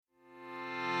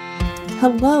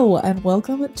Hello, and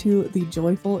welcome to the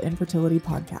Joyful Infertility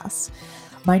Podcast.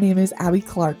 My name is Abby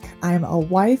Clark. I am a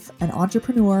wife, an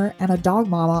entrepreneur, and a dog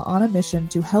mama on a mission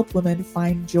to help women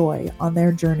find joy on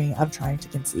their journey of trying to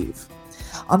conceive.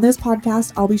 On this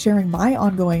podcast, I'll be sharing my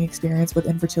ongoing experience with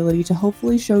infertility to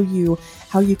hopefully show you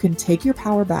how you can take your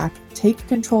power back, take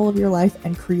control of your life,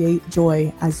 and create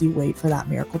joy as you wait for that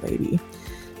miracle baby.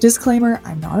 Disclaimer,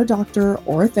 I'm not a doctor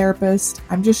or a therapist.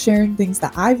 I'm just sharing things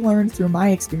that I've learned through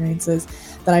my experiences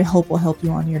that I hope will help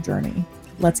you on your journey.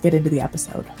 Let's get into the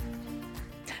episode.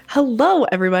 Hello,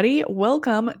 everybody.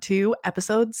 Welcome to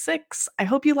episode 6. I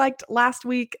hope you liked last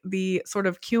week, the sort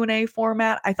of Q&A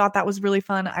format. I thought that was really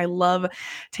fun. I love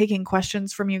taking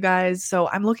questions from you guys. So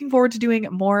I'm looking forward to doing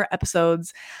more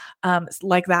episodes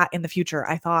like that in the future.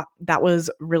 I thought that was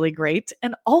really great.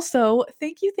 And also,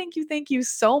 thank you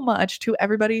so much to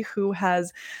everybody who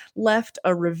has left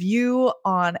a review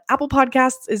on Apple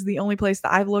Podcasts. Is the only place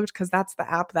that I've looked because that's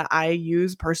the app that I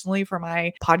use personally for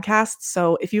my podcasts.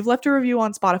 So if you've left a review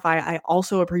on Spotify, I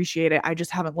also appreciate it. I just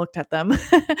haven't looked at them.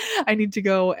 I need to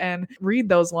go and read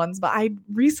those ones. But I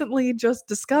recently just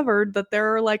discovered that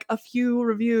there are like a few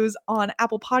reviews on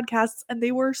Apple Podcasts, and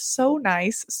they were so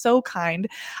nice, so kind.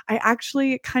 I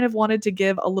actually kind of wanted to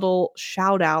give a little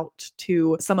shout out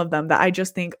to some of them that I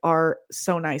just think are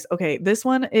so nice. Okay, this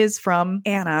one is from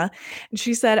Anna. And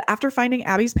she said, after finding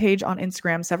Abby's page on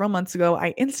Instagram several months ago,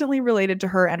 I instantly related to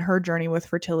her and her journey with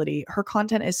fertility. Her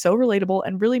content is so relatable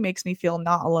and really makes me feel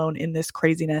not alone in this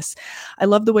craziness. I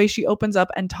love the way she opens up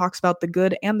and talks about the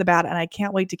good and the bad, and I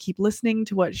can't wait to keep listening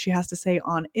to what she has to say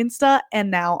on Insta and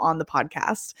now on the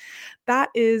podcast. That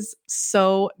is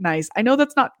so nice. I know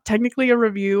that's not technically a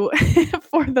review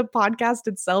for the podcast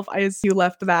itself. I assume you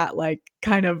left that like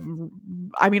kind of,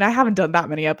 I mean, I haven't done that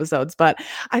many episodes, but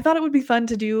I thought it would be fun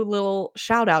to do little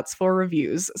shout outs for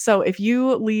reviews. So if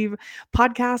you leave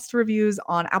podcast reviews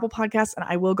on Apple Podcasts, and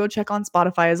I will go check on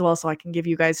Spotify as well, so I can give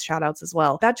you guys shout outs as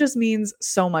well. That just means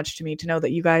so much to me to know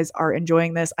that you guys are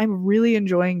enjoying this. I'm really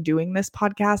enjoying doing this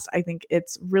podcast. I think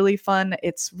it's really fun.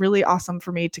 It's really awesome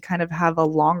for me to kind of have a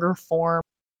longer form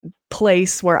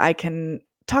place where I can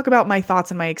talk about my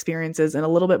thoughts and my experiences in a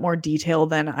little bit more detail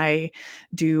than I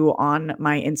do on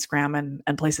my Instagram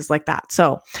and places like that.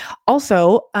 So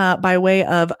also, by way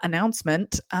of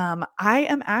announcement, I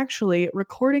am actually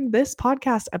recording this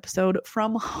podcast episode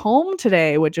from home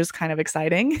today, which is kind of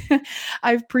exciting.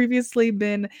 I've previously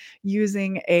been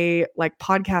using a like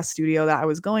podcast studio that I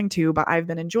was going to, but I've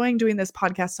been enjoying doing this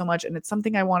podcast so much, and it's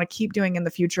something I want to keep doing in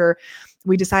the future.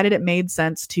 We decided it made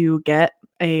sense to get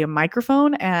a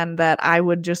microphone and that I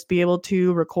would just be able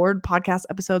to record podcast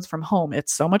episodes from home.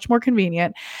 It's so much more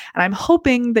convenient. And I'm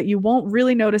hoping that you won't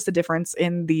really notice a difference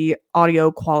in the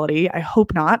audio quality. I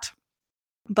hope not.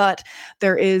 But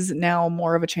there is now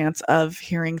more of a chance of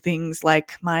hearing things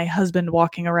like my husband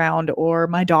walking around or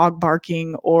my dog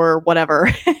barking or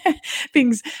whatever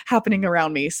things happening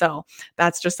around me. So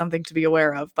that's just something to be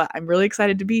aware of. But I'm really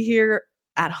excited to be here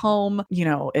at home. You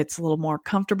know, it's a little more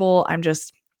comfortable.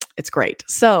 It's great.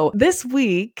 So this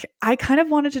week, I kind of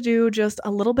wanted to do just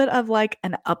a little bit of like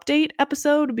an update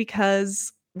episode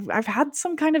because I've had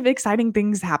some kind of exciting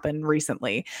things happen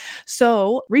recently.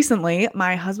 So recently,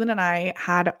 my husband and I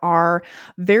had our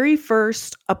very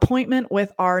first appointment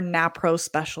with our NaPro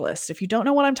specialist. If you don't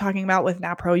know what I'm talking about with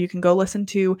NaPro, you can go listen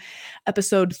to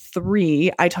episode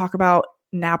 3. I talk about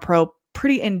NaPro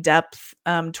pretty in depth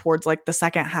towards like the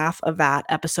second half of that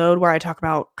episode, where I talk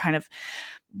about kind of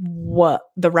what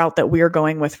the route that we're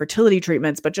going with fertility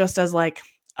treatments, but just as like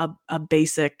a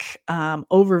basic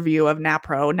overview of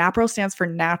NaPro. NaPro stands for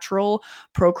Natural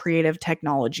Procreative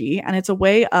Technology, and it's a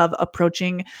way of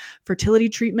approaching fertility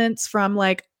treatments from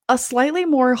like a slightly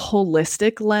more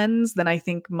holistic lens than I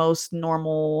think most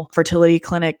normal fertility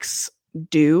clinics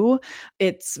do.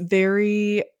 It's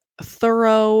very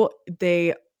thorough.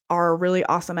 They are really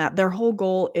awesome at, their whole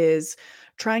goal is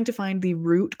trying to find the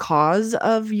root cause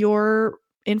of your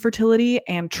infertility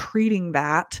and treating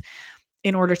that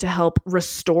in order to help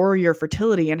restore your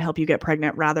fertility and help you get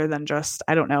pregnant, rather than just,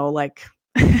 I don't know, like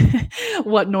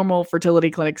what normal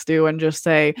fertility clinics do and just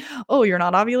say, oh, you're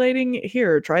not ovulating?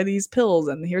 Here, try these pills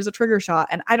and here's a trigger shot.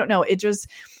 And I don't know,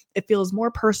 it feels more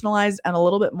personalized and a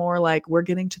little bit more like we're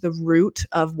getting to the root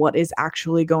of what is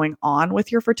actually going on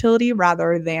with your fertility,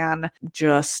 rather than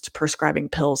just prescribing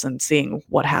pills and seeing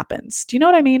what happens. Do you know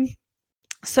what I mean?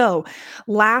 So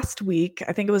last week,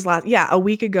 I think it was a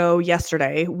week ago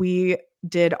yesterday, we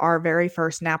did our very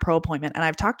first NaPro appointment. And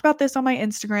I've talked about this on my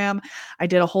Instagram. I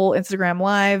did a whole Instagram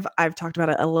live. I've talked about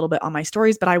it a little bit on my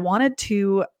stories, but I wanted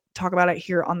to talk about it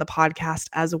here on the podcast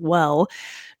as well,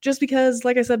 just because,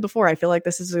 like I said before, I feel like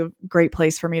this is a great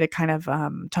place for me to kind of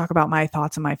talk about my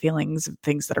thoughts and my feelings of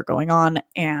things that are going on.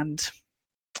 And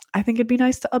I think it'd be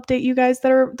nice to update you guys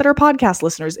that are podcast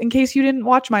listeners in case you didn't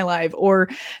watch my live or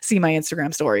see my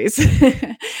Instagram stories.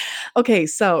 Okay,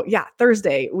 so yeah,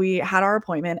 Thursday we had our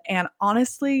appointment, and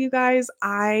honestly, you guys,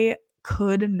 I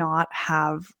could not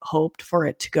have hoped for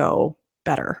it to go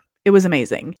better. It was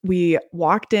amazing. We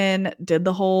walked in, did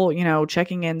the whole,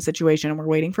 checking in situation, and we're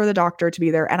waiting for the doctor to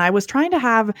be there. And I was trying to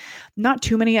have not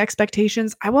too many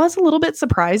expectations. I was a little bit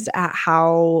surprised at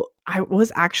how I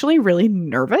was actually really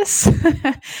nervous.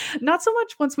 Not so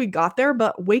much once we got there,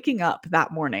 but waking up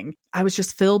that morning, I was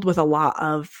just filled with a lot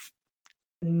of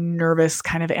nervous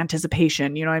kind of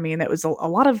anticipation. You know what I mean? It was a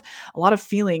lot of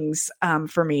feelings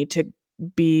for me to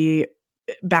be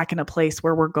back in a place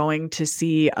where we're going to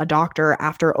see a doctor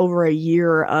after over a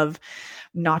year of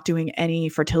not doing any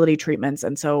fertility treatments.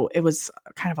 And so it was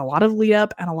kind of a lot of lead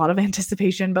up and a lot of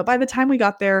anticipation. But by the time we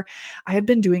got there, I had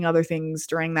been doing other things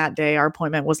during that day. Our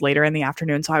appointment was later in the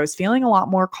afternoon. So I was feeling a lot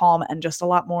more calm and just a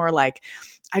lot more like,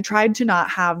 I tried to not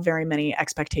have very many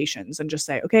expectations and just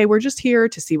say, okay, we're just here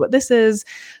to see what this is,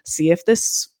 see if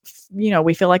this,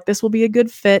 we feel like this will be a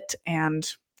good fit,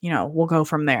 and we'll go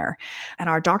from there. And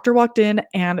our doctor walked in,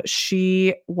 and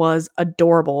she was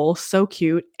adorable, so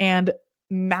cute, and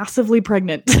massively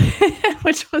pregnant,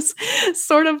 which was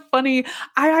sort of funny.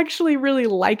 I actually really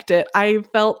liked it. I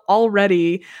felt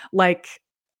already like,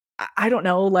 I don't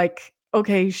know, like,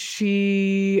 okay,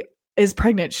 she is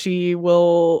pregnant. She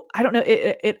will, I don't know.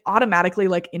 It automatically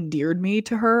like endeared me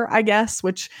to her, I guess,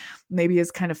 which maybe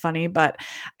is kind of funny, but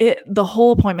the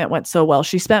whole appointment went so well.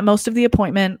 She spent most of the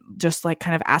appointment just like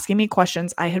kind of asking me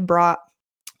questions. I had brought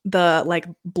the like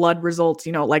blood results,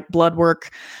 like blood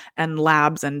work and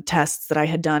labs and tests that I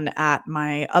had done at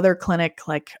my other clinic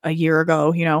like a year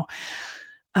ago,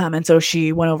 and so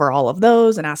she went over all of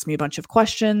those and asked me a bunch of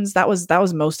questions. That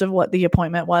was most of what the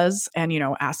appointment was. And,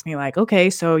 asked me like, okay,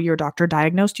 so your doctor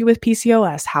diagnosed you with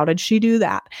PCOS. How did she do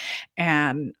that?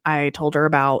 And I told her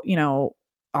about,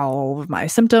 all of my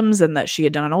symptoms, and that she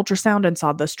had done an ultrasound and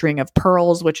saw the string of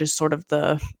pearls, which is sort of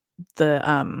the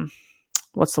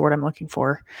what's the word I'm looking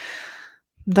for?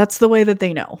 That's the way that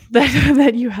they know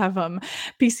that you have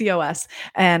PCOS.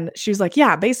 And she was like,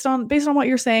 yeah, based on what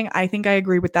you're saying, I think I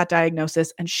agree with that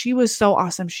diagnosis. And she was so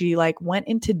awesome. She like went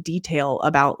into detail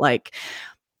about like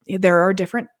there are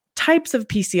different types of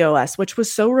PCOS, which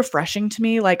was so refreshing to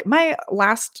me. Like my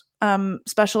last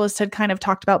specialist had kind of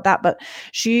talked about that, but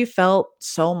she felt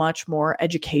so much more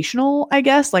educational, I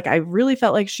guess. Like I really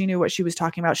felt like she knew what she was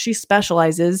talking about. She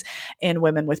specializes in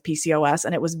women with PCOS,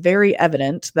 and it was very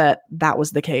evident that that was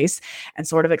the case, and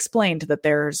sort of explained that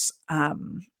there's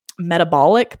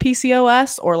metabolic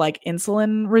PCOS, or like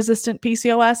insulin resistant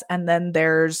PCOS, and then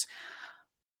there's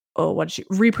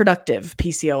reproductive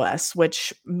PCOS,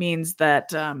 which means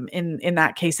that in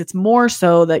that case, it's more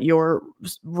so that your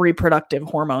reproductive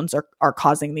hormones are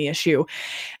causing the issue.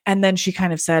 And then she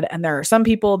kind of said, and there are some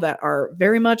people that are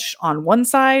very much on one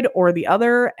side or the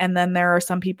other, and then there are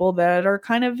some people that are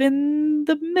kind of in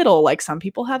the middle. Like some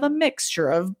people have a mixture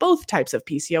of both types of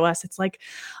PCOS. It's like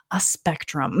a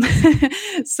spectrum.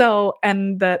 So,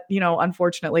 and that,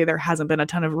 unfortunately, there hasn't been a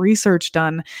ton of research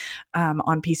done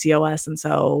on PCOS. And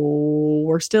so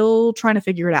we're still trying to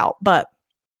figure it out. But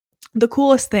the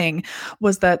coolest thing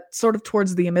was that sort of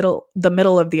towards the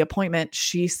middle of the appointment,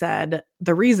 she said,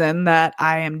 the reason that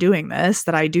I am doing this,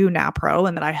 that I do NaPro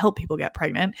and that I help people get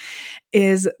pregnant,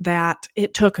 is that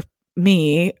it took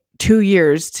me 2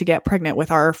 years to get pregnant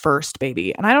with our first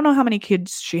baby. And I don't know how many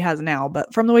kids she has now,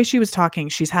 but from the way she was talking,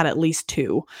 she's had at least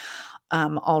 2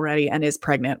 already, and is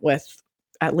pregnant with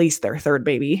at least their third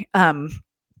baby.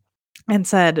 And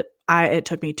said, it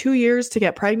took me 2 years to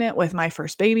get pregnant with my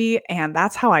first baby. And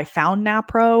that's how I found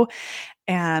NaPro,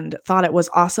 and thought it was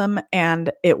awesome.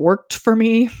 And it worked for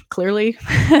me, clearly.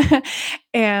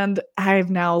 And I've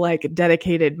now like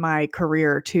dedicated my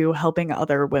career to helping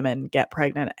other women get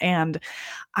pregnant. And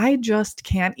I just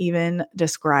can't even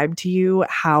describe to you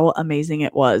how amazing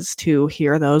it was to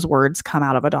hear those words come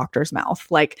out of a doctor's mouth.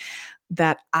 Like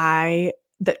that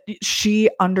she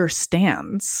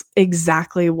understands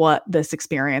exactly what this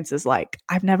experience is like.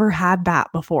 I've never had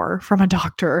that before from a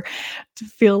doctor, to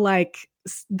feel like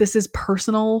this is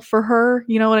personal for her.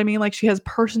 You know what I mean? Like she has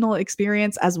personal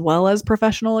experience as well as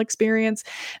professional experience.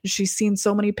 She's seen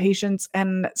so many patients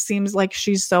and seems like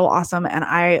she's so awesome. And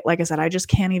like I said, I just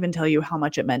can't even tell you how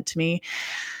much it meant to me.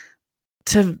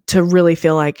 to really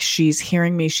feel like she's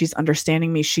hearing me, she's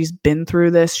understanding me, she's been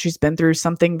through this, she's been through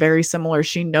something very similar,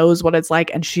 she knows what it's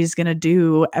like, and she's going to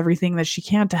do everything that she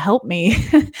can to help me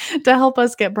to help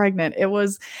us get pregnant. It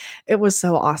was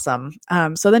so awesome.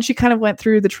 So then she kind of went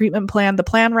through the treatment plan. The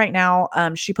plan right now,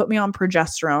 she put me on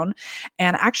progesterone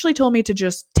and actually told me to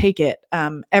just take it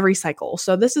every cycle.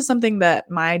 So this is something that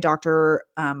my doctor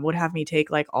would have me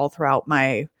take like all throughout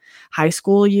my high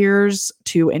school years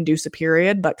to induce a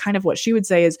period. But kind of what she would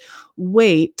say is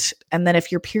wait. And then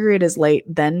if your period is late,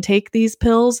 then take these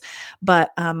pills.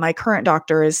 But my current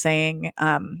doctor is saying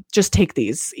just take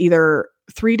these either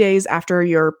 3 days after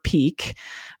your peak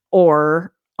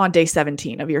or on day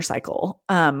 17 of your cycle,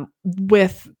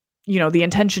 with the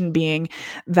intention being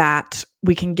that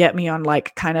we can get me on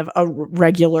like kind of a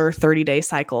regular 30-day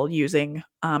cycle using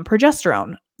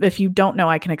progesterone. If you don't know,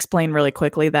 I can explain really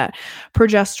quickly that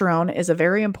progesterone is a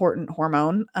very important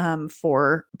hormone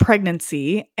for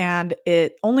pregnancy, and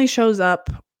it only shows up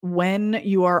when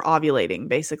you are ovulating,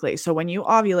 basically. So when you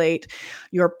ovulate,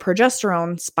 your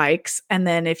progesterone spikes, and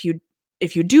then if you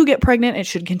do get pregnant, it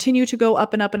should continue to go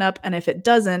up and up and up. And if it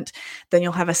doesn't, then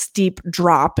you'll have a steep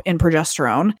drop in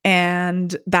progesterone.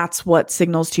 And that's what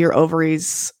signals to your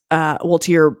ovaries, to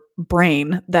your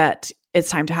brain that it's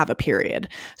time to have a period.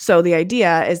 So the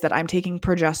idea is that I'm taking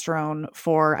progesterone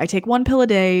I take 1 pill a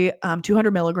day,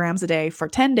 200 milligrams a day for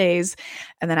 10 days.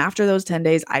 And then after those 10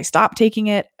 days, I stop taking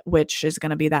it, which is going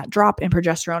to be that drop in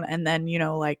progesterone. And then,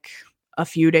 like a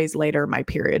few days later, my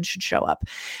period should show up.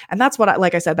 And that's what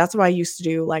like I said, that's what I used to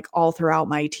do like all throughout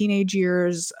my teenage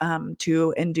years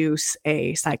to induce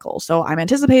a cycle. So I'm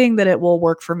anticipating that it will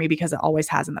work for me because it always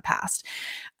has in the past.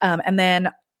 And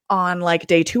then on like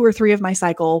day 2 or 3 of my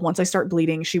cycle, once I start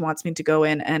bleeding, she wants me to go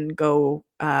in and go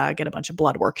get a bunch of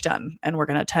blood work done. And we're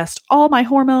going to test all my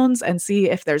hormones and see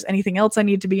if there's anything else I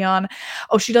need to be on.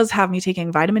 Oh, she does have me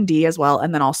taking vitamin D as well.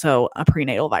 And then also a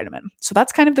prenatal vitamin. So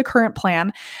that's kind of the current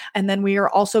plan. And then we are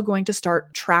also going to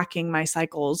start tracking my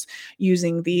cycles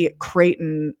using the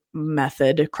Creighton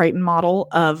model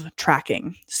of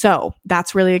tracking. So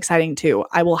that's really exciting too.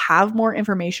 I will have more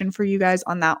information for you guys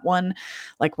on that one,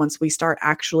 like once we start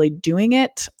actually doing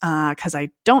it, because I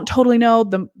don't totally know.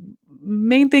 The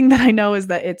main thing that I know is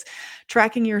that it's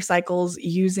tracking your cycles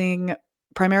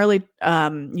primarily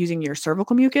using your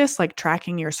cervical mucus, like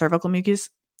tracking your cervical mucus.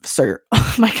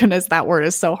 Oh my goodness, that word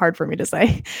is so hard for me to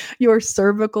say. Your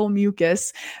cervical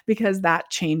mucus, because that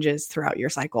changes throughout your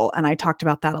cycle. And I talked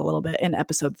about that a little bit in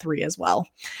episode 3 as well.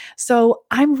 So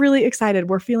I'm really excited.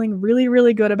 We're feeling really,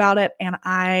 really good about it. And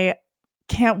I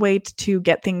can't wait to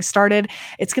get things started.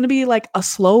 It's going to be like a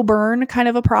slow burn kind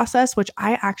of a process, which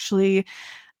I actually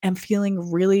am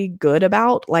feeling really good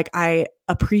about. Like I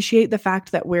appreciate the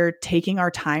fact that we're taking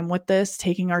our time with this,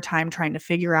 taking our time trying to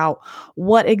figure out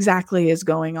what exactly is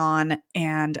going on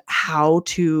and how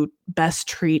to best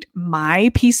treat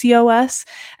my PCOS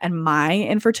and my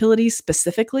infertility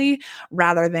specifically,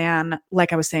 rather than,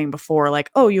 like I was saying before,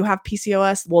 like, oh, you have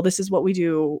PCOS. Well, this is what we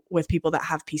do with people that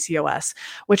have PCOS,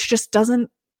 which just doesn't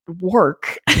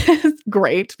work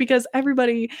great, because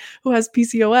everybody who has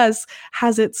PCOS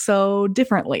has it so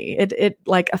differently. It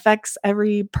like affects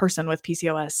every person with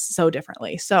PCOS so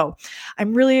differently. So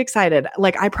I'm really excited.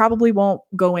 Like I probably won't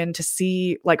go in to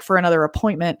see like for another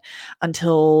appointment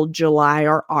until July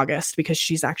or August, because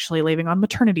she's actually leaving on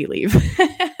maternity leave.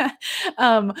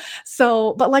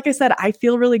 But like I said, I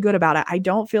feel really good about it. I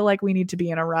don't feel like we need to be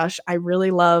in a rush. I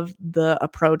really love the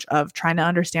approach of trying to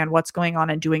understand what's going on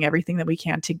and doing everything that we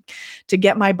can to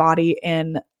get my body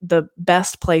in the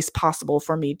best place possible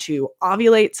for me to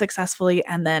ovulate successfully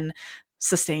and then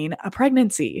sustain a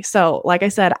pregnancy. So like I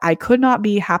said, I could not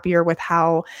be happier with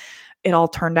how it all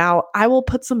turned out. I will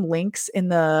put some links in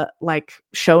the like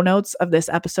show notes of this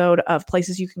episode of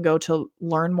places you can go to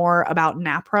learn more about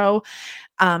NaPro.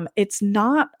 It's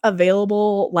not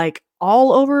available like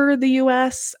all over the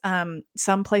US.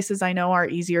 Some places I know are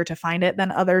easier to find it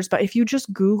than others, but if you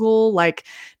just Google like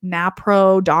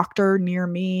NaPro doctor near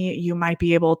me, you might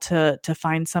be able to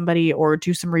find somebody or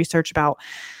do some research about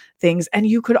things. And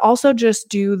you could also just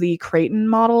do the Creighton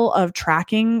model of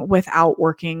tracking without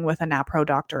working with a NaPro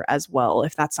doctor as well,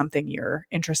 if that's something you're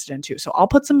interested in too. So I'll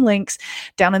put some links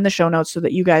down in the show notes so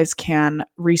that you guys can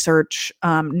research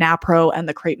NaPro and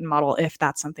the Creighton model if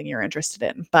that's something you're interested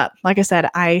in. But like I said,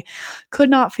 I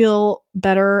could not feel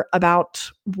better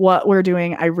about what we're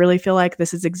doing. I really feel like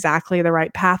this is exactly the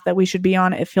right path that we should be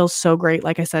on. It feels so great,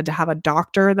 like I said, to have a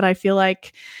doctor that I feel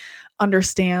like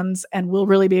understands and will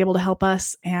really be able to help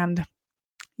us. And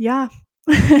yeah,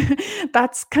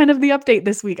 that's kind of the update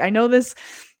this week. I know this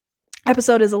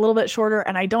episode is a little bit shorter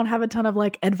and I don't have a ton of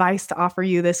like advice to offer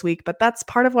you this week, but that's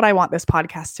part of what I want this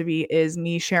podcast to be, is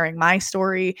me sharing my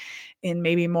story in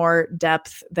maybe more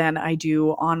depth than I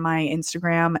do on my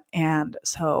Instagram. And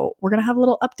so we're going to have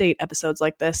little update episodes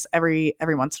like this every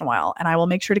once in a while. And I will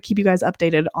make sure to keep you guys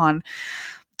updated on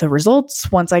the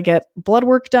results once I get blood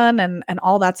work done and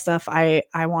all that stuff. I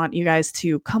want you guys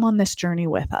to come on this journey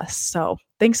with us. So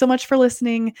thanks so much for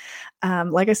listening.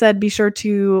 Like I said, be sure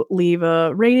to leave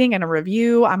a rating and a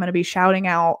review. I'm going to be shouting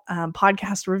out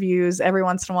podcast reviews every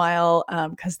once in a while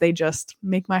because they just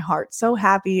make my heart so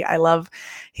happy. I love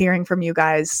hearing from you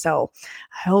guys. So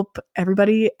I hope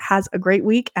everybody has a great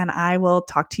week, and I will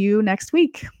talk to you next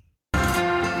week.